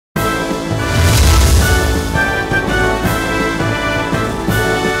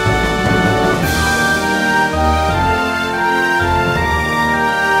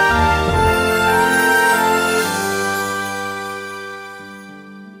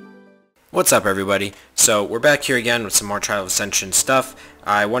What's up, everybody? So we're back here again with some more Trial of Ascension stuff.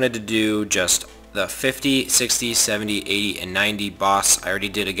 I wanted to do just the 50, 60, 70, 80, and 90 boss. I already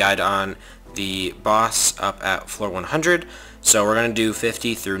did a guide on the boss up at floor 100. So we're going to do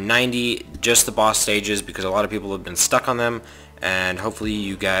 50 through 90, just the boss stages, because a lot of people have been stuck on them. And hopefully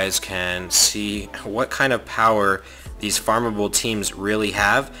you guys can see what kind of power these farmable teams really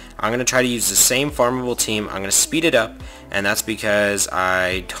have. I'm going to try to use the same farmable team. I'm going to speed it up, and that's because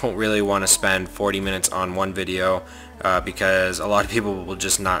I don't really want to spend 40 minutes on one video because a lot of people will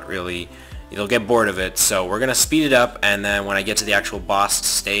just not really, they'll get bored of it. So we're going to speed it up, and then when I get to the actual boss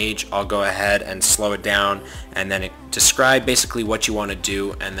stage, I'll go ahead and slow it down, and then describe basically what you want to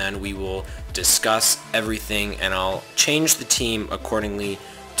do, and then we will discuss everything, and I'll change the team accordingly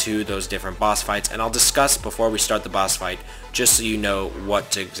to those different boss fights, and I'll discuss before we start the boss fight, just so you know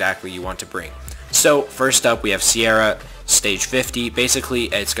what exactly you want to bring. So first up, we have Sierra, stage 50. Basically,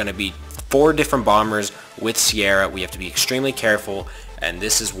 it's going to be 4 different bombers with Sierra. We have to be extremely careful, and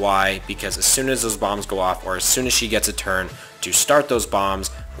this is why, because as soon as those bombs go off, or as soon as she gets a turn to start those bombs,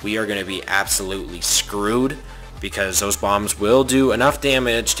 we are going to be absolutely screwed, because those bombs will do enough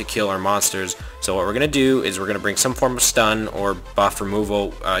damage to kill our monsters. So what we're going to do is we're going to bring some form of stun or buff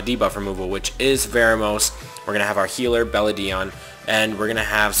removal, debuff removal, which is Veramos. We're going to have our healer, Belladon, and we're going to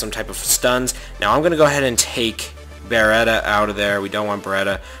have some type of stuns. Now I'm going to go ahead and take Beretta out of there. We don't want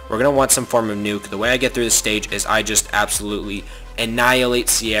Beretta. We're going to want some form of nuke. The way I get through the stage is I just absolutely annihilate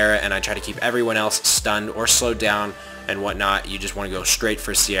Sierra, and I try to keep everyone else stunned or slowed down and whatnot. You just want to go straight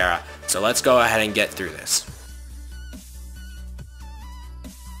for Sierra. So let's go ahead and get through this.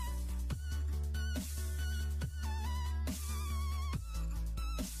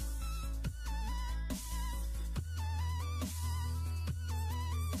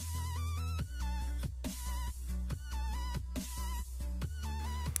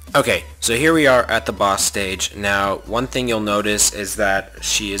 Okay, so here we are at the boss stage. Now, one thing you'll notice is that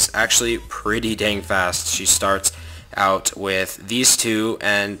she is actually pretty dang fast. She starts out with these two,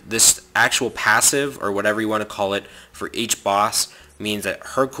 and this actual passive, or whatever you want to call it, for each boss means that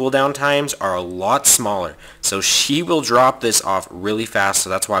her cooldown times are a lot smaller. So she will drop this off really fast, so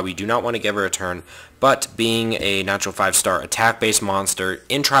that's why we do not want to give her a turn. But being a natural 5-star attack-based monster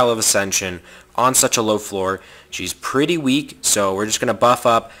in Trial of Ascension on such a low floor, she's pretty weak, so we're just going to buff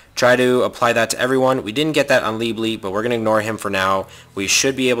up, try to apply that to everyone. We didn't get that on Liebly, but we're going to ignore him for now. We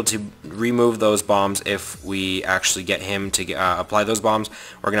should be able to remove those bombs if we actually get him to apply those bombs.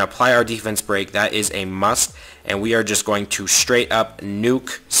 We're going to apply our defense break. That is a must, and we are just going to straight up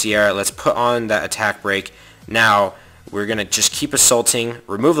nuke Sierra. Let's put on that attack break. Now, we're going to just keep assaulting,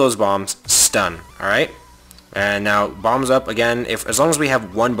 remove those bombs, stun, alright? And now, bombs up again. As long as we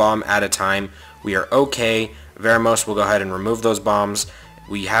have one bomb at a time, we are okay. Veramos will go ahead and remove those bombs.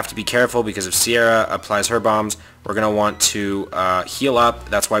 We have to be careful, because if Sierra applies her bombs, we're going to want to heal up.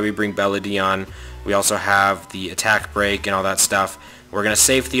 That's why we bring Belladon. We also have the attack break and all that stuff. We're going to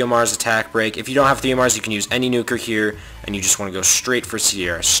save Theomar's attack break. If you don't have Theomar's, you can use any nuker here, and you just want to go straight for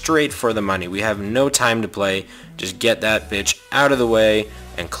Sierra, straight for the money. We have no time to play. Just get that bitch out of the way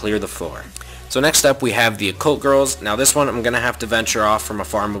and clear the floor. So next up, we have the Occult Girls. Now this one, I'm going to have to venture off from a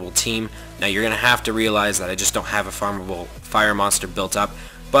farmable team. Now you're going to have to realize that I just don't have a farmable fire monster built up,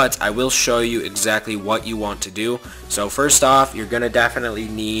 but I will show you exactly what you want to do. So first off, you're going to definitely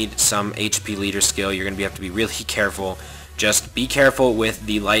need some HP leader skill. You're going to have to be really careful. Just be careful with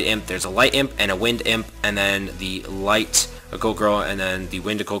the light imp. There's a light imp and a wind imp, and then the light Occult Girl, and then the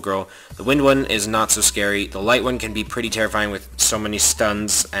wind Occult Girl. The wind one is not so scary. The light one can be pretty terrifying with so many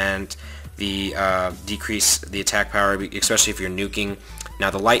stuns and the decrease the attack power, especially if you're nuking.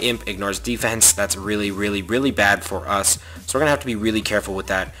 Now the light imp ignores defense. That's really, really, really bad for us. So we're going to have to be really careful with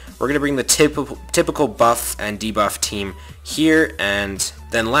that. We're going to bring the typical buff and debuff team here. And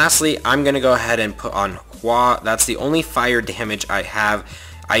then lastly, I'm going to go ahead and put on Hua. That's the only fire damage I have.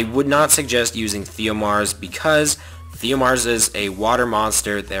 I would not suggest using Theomar's, because Theomar's is a water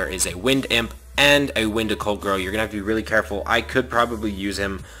monster. There is a wind imp and a wind Occult Girl. You're going to have to be really careful. I could probably use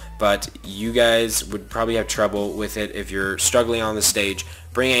him, but you guys would probably have trouble with it if you're struggling on the stage.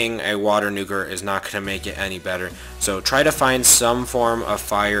 Bringing a water nuker is not going to make it any better. So try to find some form of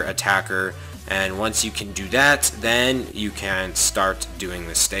fire attacker, and once you can do that, then you can start doing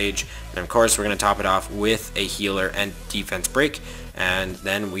the stage. And of course, we're going to top it off with a healer and defense break, and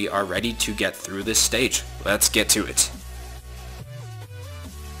then we are ready to get through this stage. Let's get to it.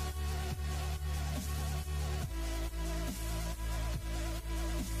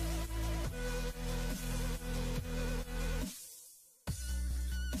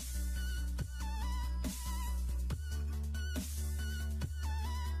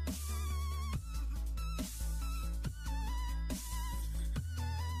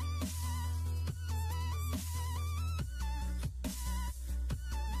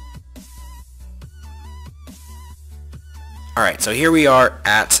 Alright, so here we are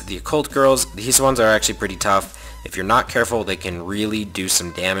at the Occult Girls. These ones are actually pretty tough. If you're not careful, they can really do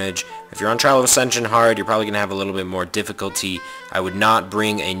some damage. If you're on Trial of Ascension hard, you're probably going to have a little bit more difficulty. I would not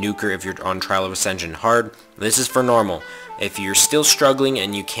bring a nuker if you're on Trial of Ascension hard. This is for normal. If you're still struggling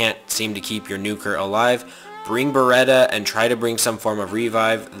and you can't seem to keep your nuker alive, bring Beretta and try to bring some form of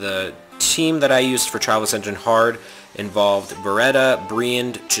revive. The team that I used for Trial of Ascension hard involved Beretta,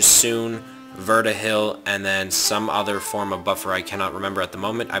 Briand, Chisoon, Vertihill, and then some other form of buffer I cannot remember at the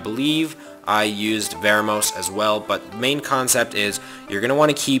moment. I believe I used Veramos as well, but the main concept is you're going to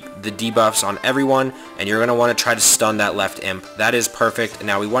want to keep the debuffs on everyone, and you're going to want to try to stun that left imp. That is perfect.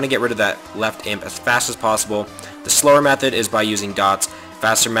 Now we want to get rid of that left imp as fast as possible. The slower method is by using dots.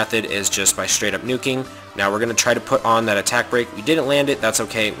 Faster method is just by straight up nuking. Now we're going to try to put on that attack break. We didn't land it. That's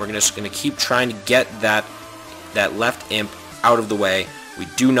okay. We're just going to keep trying to get that left imp out of the way. We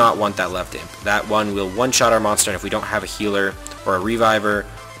do not want that left imp. That one will one-shot our monster, and if we don't have a healer or a reviver,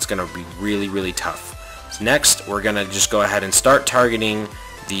 it's going to be really, really tough. So next, we're going to just go ahead and start targeting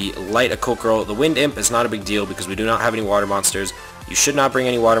the light Occult Girl. The wind imp is not a big deal because we do not have any water monsters. You should not bring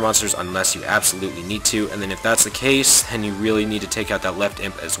any water monsters unless you absolutely need to, and then if that's the case, then you really need to take out that left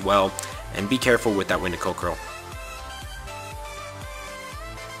imp as well, and be careful with that wind Occult Girl.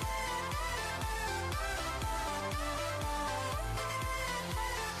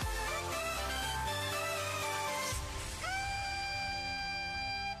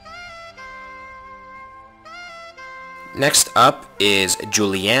 Next up is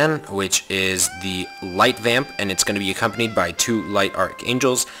Julianne, which is the light vamp, and it's going to be accompanied by 2 light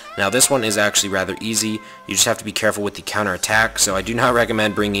archangels. Now this one is actually rather easy. You just have to be careful with the counter attack, so I do not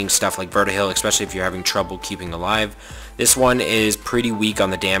recommend bringing stuff like Vertihill, especially if you're having trouble keeping alive. This one is pretty weak on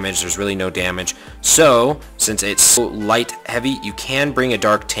the damage. There's really no damage. So since it's so light heavy, you can bring a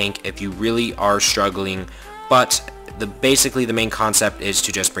dark tank if you really are struggling, but basically the main concept is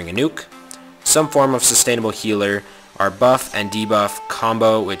to just bring a nuke, some form of sustainable healer, our buff and debuff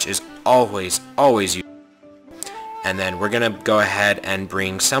combo, which is always useful. And then we're going to go ahead and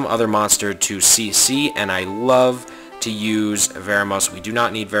bring some other monster to CC, and I love to use Veramos. We do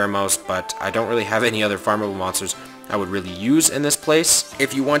not need Veramos, but I don't really have any other farmable monsters I would really use in this place.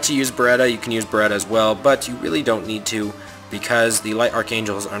 If you want to use Beretta, you can use Beretta as well, but you really don't need to because the light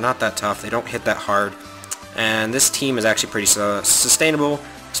archangels are not that tough. They don't hit that hard, and this team is actually pretty sustainable,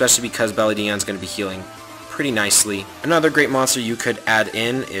 especially because Belly Dion's going to be healing pretty nicely. Another great monster you could add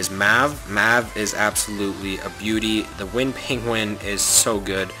in is Mav. Mav is absolutely a beauty. The Wind Penguin is so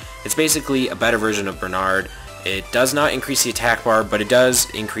good. It's basically a better version of Bernard. It does not increase the attack bar, but it does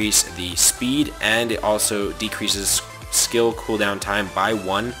increase the speed, and it also decreases skill cooldown time by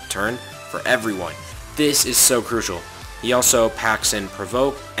 1 turn for everyone. This is so crucial. He also packs in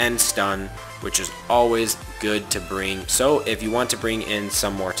Provoke and Stun, which is always good to bring. So if you want to bring in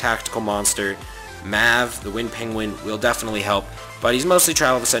some more tactical monster, Mav, the Wind Penguin, will definitely help, but he's mostly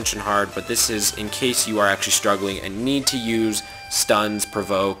Trial of Ascension hard, but this is in case you are actually struggling and need to use stuns,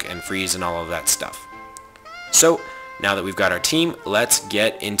 provoke, and freeze and all of that stuff. So, now that we've got our team, let's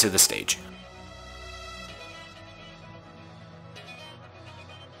get into the stage.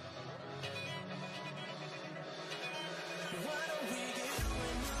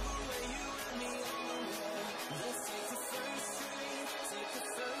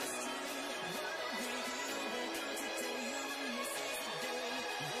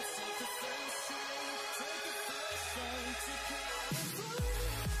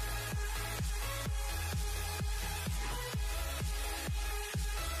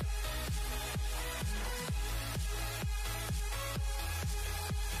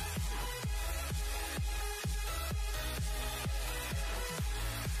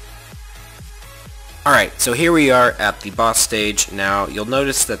 Alright, so here we are at the boss stage. Now, you'll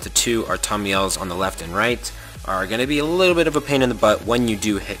notice that the 2 Artamiels on the left and right are going to be a little bit of a pain in the butt when you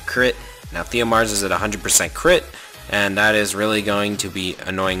do hit crit. Now, Theomars is at 100% crit, and that is really going to be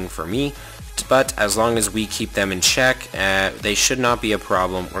annoying for me. But as long as we keep them in check, they should not be a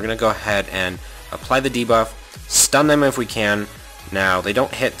problem. We're going to go ahead and apply the debuff, stun them if we can. Now, they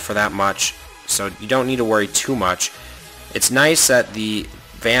don't hit for that much, so you don't need to worry too much. It's nice that the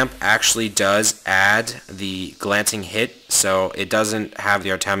Vamp actually does add the glancing hit, so it doesn't have the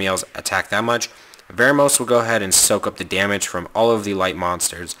Artamiels attack that much. Veramos will go ahead and soak up the damage from all of the light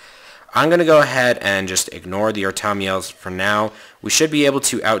monsters. I'm going to go ahead and just ignore the Artamiels for now. We should be able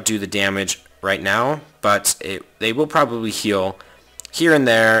to outdo the damage right now, but they will probably heal here and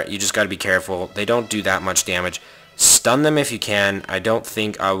there. You just got to be careful. They don't do that much damage. Stun them if you can. I don't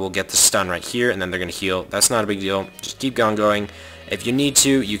think I will get the stun right here, and then they're going to heal. That's not a big deal. Just keep on going. If you need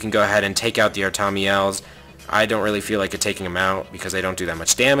to, you can go ahead and take out the Artamiels. I don't really feel like taking him out because I don't do that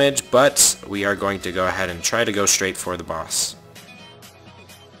much damage, but we are going to go ahead and try to go straight for the boss.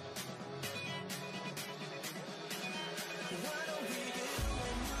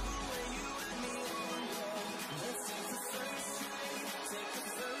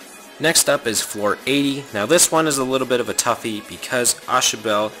 Next up is floor 80. Now this one is a little bit of a toughie because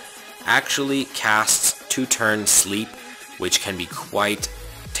Ashabel actually casts 2-turn sleep, which can be quite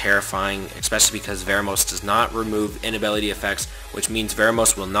terrifying, especially because Veramos does not remove inability effects, which means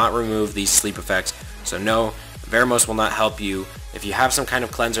Veramos will not remove these sleep effects. So no, Veramos will not help you. If you have some kind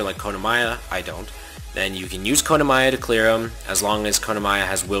of cleanser like Konamaya, I don't, then you can use Konamaya to clear them, as long as Konamaya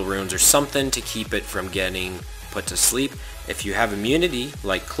has will runes or something to keep it from getting put to sleep. If you have immunity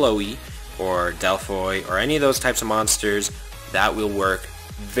like Chloe or Delphoy or any of those types of monsters, that will work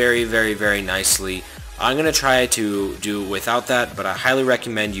very, very, very nicely. I'm going to try to do without that, but I highly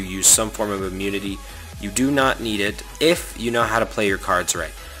recommend you use some form of immunity. You do not need it if you know how to play your cards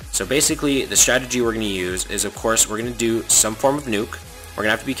right. So basically, the strategy we're going to use is, of course, we're going to do some form of nuke. We're going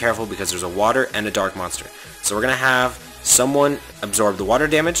to have to be careful because there's a water and a dark monster. So we're going to have someone absorb the water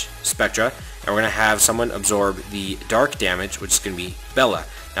damage, Spectra, and we're going to have someone absorb the dark damage, which is going to be Bella.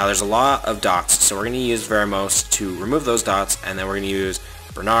 Now there's a lot of dots, so we're going to use Veramos to remove those dots, and then we're going to use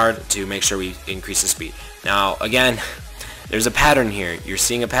Bernard to make sure we increase the speed. Now again, there's a pattern here. You're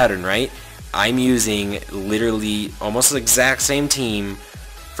seeing a pattern, right? I'm using literally almost the exact same team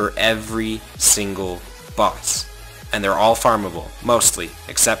for every single boss. And they're all farmable, mostly,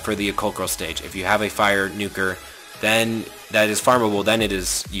 except for the conqueror stage. If you have a fire nuker, then that is farmable, then it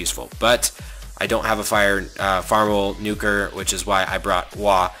is useful. But I don't have a fire farmable nuker, which is why I brought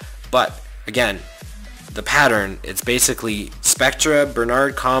Wa. But again, the pattern, it's basically Spectra,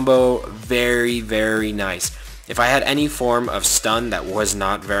 Bernard combo, very, very nice. If I had any form of stun that was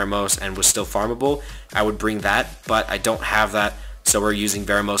not Veramos and was still farmable, I would bring that, but I don't have that. So we're using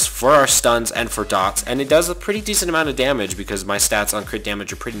Veramos for our stuns and for dots, and it does a pretty decent amount of damage because my stats on crit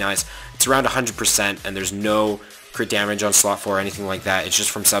damage are pretty nice. It's around 100%, and there's no crit damage on slot 4 or anything like that. It's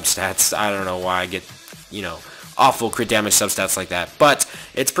just from substats. I don't know why I get, awful crit damage substats like that, but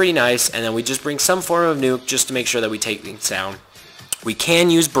it's pretty nice. And then we just bring some form of nuke just to make sure that we take things down. We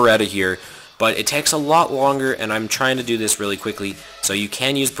can use Beretta here, but it takes a lot longer, and I'm trying to do this really quickly. So you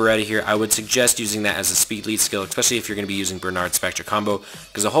can use Beretta here. I would suggest using that as a speed lead skill, especially if you're going to be using Bernard Spectra combo,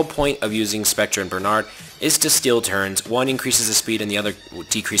 because the whole point of using Spectra and Bernard is to steal turns. One increases the speed and the other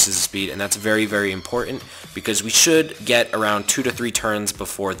decreases the speed, and that's very, very important because we should get around 2 to 3 turns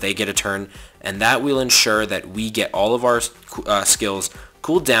before they get a turn, and that will ensure that we get all of our skills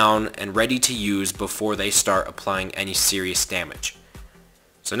cooled down and ready to use before they start applying any serious damage.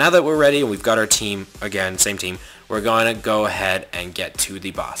 So now that we're ready and we've got our team, again, same team, we're going to go ahead and get to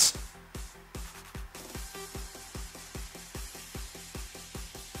the boss.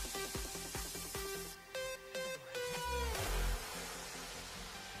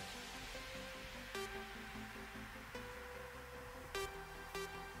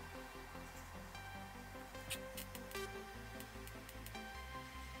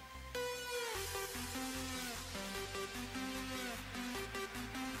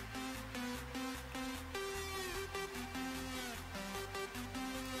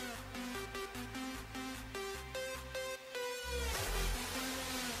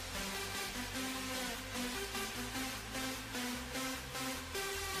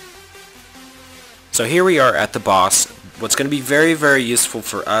 So here we are at the boss. What's going to be very, very useful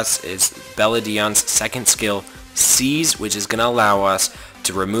for us is Belladion's second skill, Seize, which is going to allow us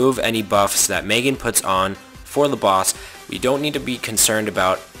to remove any buffs that Megan puts on for the boss. We don't need to be concerned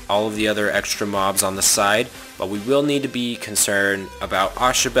about all of the other extra mobs on the side, but we will need to be concerned about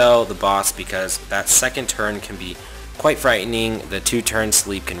Ashabel, the boss, because that second turn can be quite frightening. The 2-turn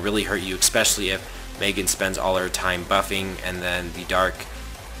sleep can really hurt you, especially if Megan spends all her time buffing, and then the Dark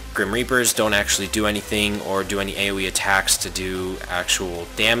Grim Reapers don't actually do anything or do any AoE attacks to do actual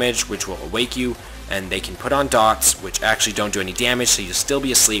damage, which will awake you, and they can put on dots, which actually don't do any damage, so you'll still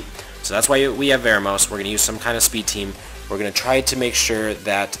be asleep. So that's why we have Veramos. We're going to use some kind of speed team. We're going to try to make sure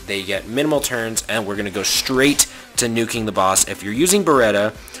that they get minimal turns, and we're going to go straight to nuking the boss. If you're using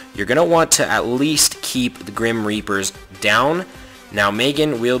Beretta, you're going to want to at least keep the Grim Reapers down. Now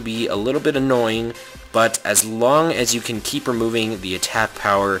Megan will be a little bit annoying, but as long as you can keep removing the attack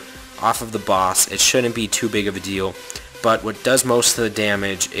power off of the boss, it shouldn't be too big of a deal. But what does most of the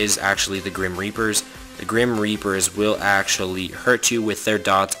damage is actually the Grim Reapers. The Grim Reapers will actually hurt you with their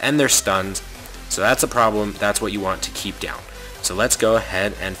dots and their stuns, so that's a problem. That's what you want to keep down. So let's go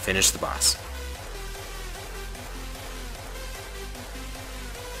ahead and finish the boss.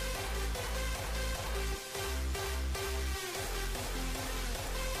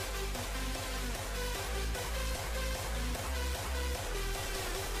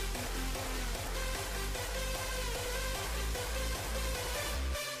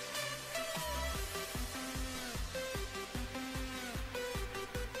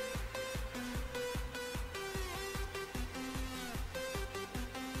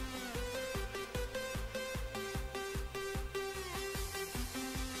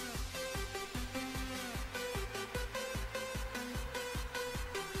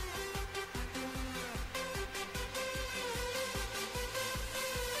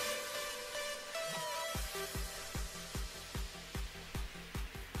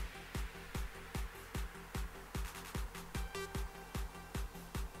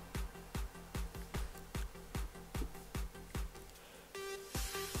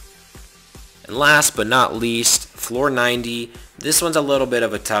 And last but not least, floor 90. This one's a little bit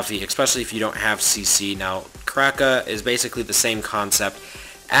of a toughie, especially if you don't have CC. Now, Kraka is basically the same concept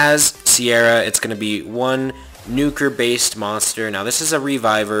as Sierra. It's going to be one nuker-based monster. Now, this is a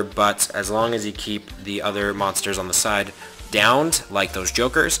reviver, but as long as you keep the other monsters on the side downed, like those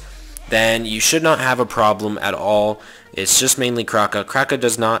jokers, then you should not have a problem at all. It's just mainly Kraka. Kraka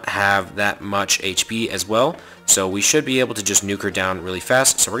does not have that much HP as well, so we should be able to just nuke her down really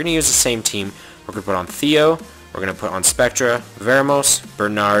fast. So we're going to use the same team. We're going to put on Theo, we're going to put on Spectra, Veramos,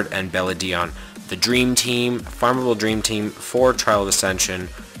 Bernard, and Belladillion. The Dream Team, Farmable Dream Team for Trial of Ascension,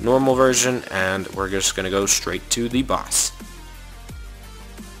 normal version, and we're just going to go straight to the boss.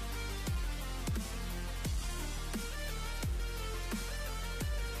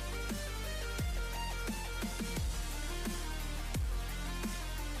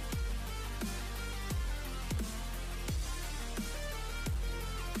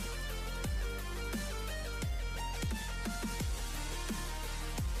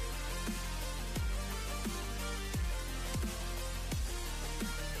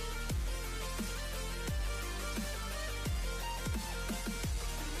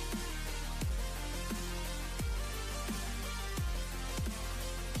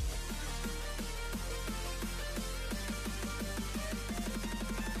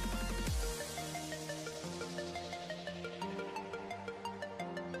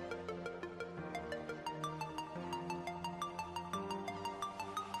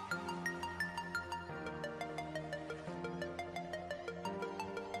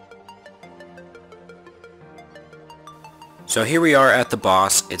 So here we are at the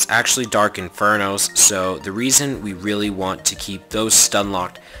boss. It's actually Dark Infernos, so the reason we really want to keep those stun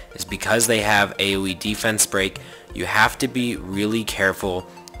locked is because they have AoE defense break. You have to be really careful.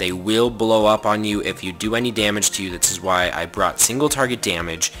 They will blow up on you if you do any damage to you. This is why I brought single target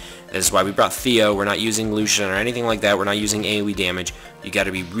damage. This is why we brought Theo. We're not using Lucian or anything like that. We're not using AoE damage. You got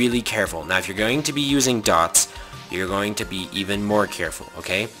to be really careful. Now if you're going to be using dots, you're going to be even more careful,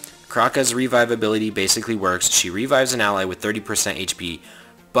 okay? Kraka's revive ability basically works. She revives an ally with 30% HP,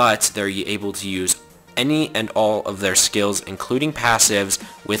 but they're able to use any and all of their skills, including passives,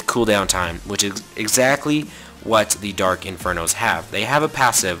 with cooldown time, which is exactly what the Dark Infernos have. They have a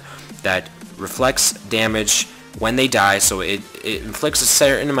passive that reflects damage when they die, so it inflicts a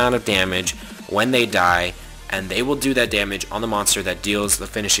certain amount of damage when they die, and they will do that damage on the monster that deals the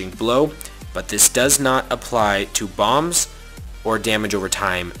finishing blow, but this does not apply to bombs or damage over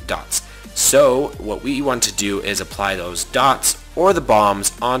time dots. So what we want to do is apply those dots or the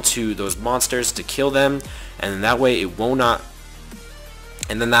bombs onto those monsters to kill them, and then that way it will not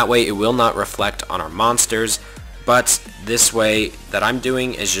reflect on our monsters. But this way that I'm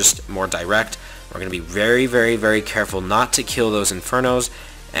doing is just more direct. We're going to be very, very, very careful not to kill those Infernos,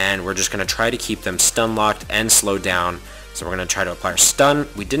 and we're just going to try to keep them stun locked and slowed down. So we're going to try to apply our stun.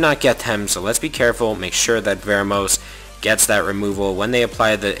 We did not get them, so let's be careful. Make sure that Veramos gets that removal when they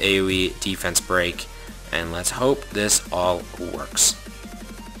apply the AoE defense break, and let's hope this all works.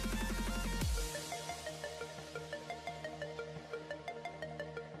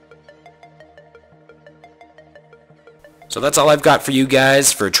 So that's all I've got for you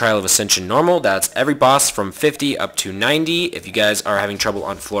guys for Trial of Ascension Normal. That's every boss from 50 up to 90. If you guys are having trouble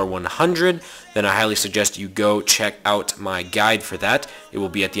on floor 100, then I highly suggest you go check out my guide for that. It will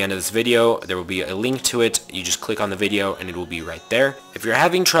be at the end of this video. There will be a link to it. You just click on the video and it will be right there. If you're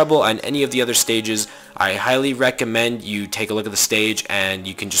having trouble on any of the other stages, I highly recommend you take a look at the stage and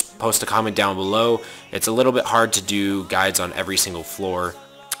you can just post a comment down below. It's a little bit hard to do guides on every single floor.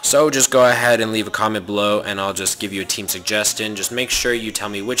 So just go ahead and leave a comment below and I'll just give you a team suggestion. Just make sure you tell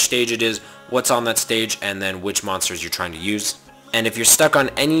me which stage it is, what's on that stage, and then which monsters you're trying to use. And if you're stuck on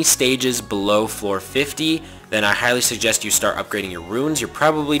any stages below floor 50, then I highly suggest you start upgrading your runes. You're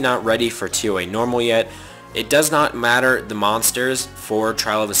probably not ready for ToA normal yet. It does not matter the monsters for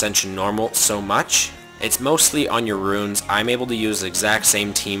Trial of Ascension normal so much. It's mostly on your runes. I'm able to use the exact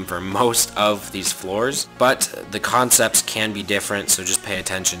same team for most of these floors, but the concepts can be different, so just pay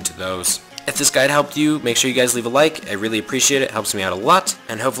attention to those. If this guide helped you, make sure you guys leave a like. I really appreciate it. It helps me out a lot.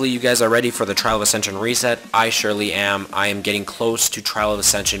 And hopefully you guys are ready for the Trial of Ascension reset. I surely am. I am getting close to Trial of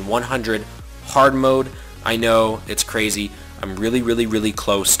Ascension 100 hard mode. I know, it's crazy. I'm really, really, really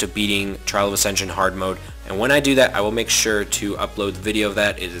close to beating Trial of Ascension hard mode. And when I do that, I will make sure to upload the video of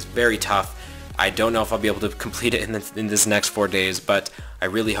that. It is very tough. I don't know if I'll be able to complete it in this next 4 days, but I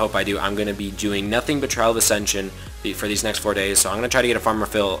really hope I do. I'm going to be doing nothing but Trial of Ascension for these next 4 days, so I'm going to try to get a Farmer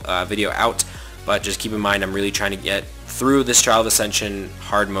Phil video out but just keep in mind I'm really trying to get through this Trial of Ascension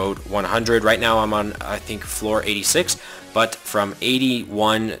hard mode 100. Right now I'm on, I think, floor 86, but from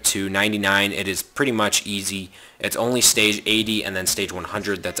 81 to 99 it is pretty much easy. It's only stage 80 and then stage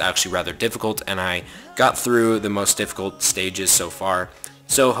 100 that's actually rather difficult, and I got through the most difficult stages so far.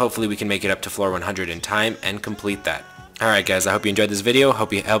 So hopefully we can make it up to floor 100 in time and complete that. Alright guys, I hope you enjoyed this video,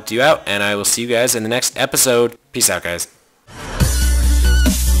 hope it helped you out, and I will see you guys in the next episode. Peace out, guys.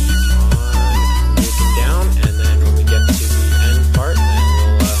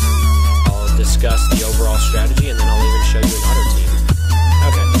 Discuss the overall strategy, and then I'll even show you an auto team.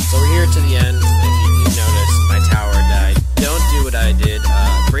 Okay, so we're here to the end. If you notice, my tower died. Don't do what I did.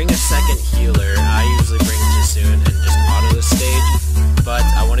 Bring a second healer. I usually bring Jasoon and just auto this stage, but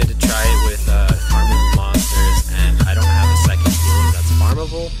I wanted to try it with farming monsters, and I don't have a second healer that's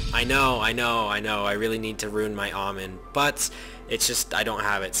farmable. I know. I really need to ruin my Almond, but it's just I don't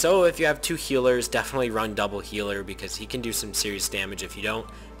have it. So if you have two healers, definitely run double healer, because he can do some serious damage if you don't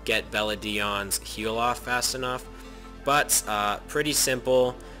get Bella Dion's heal off fast enough. But pretty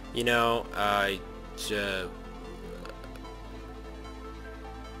simple, you know.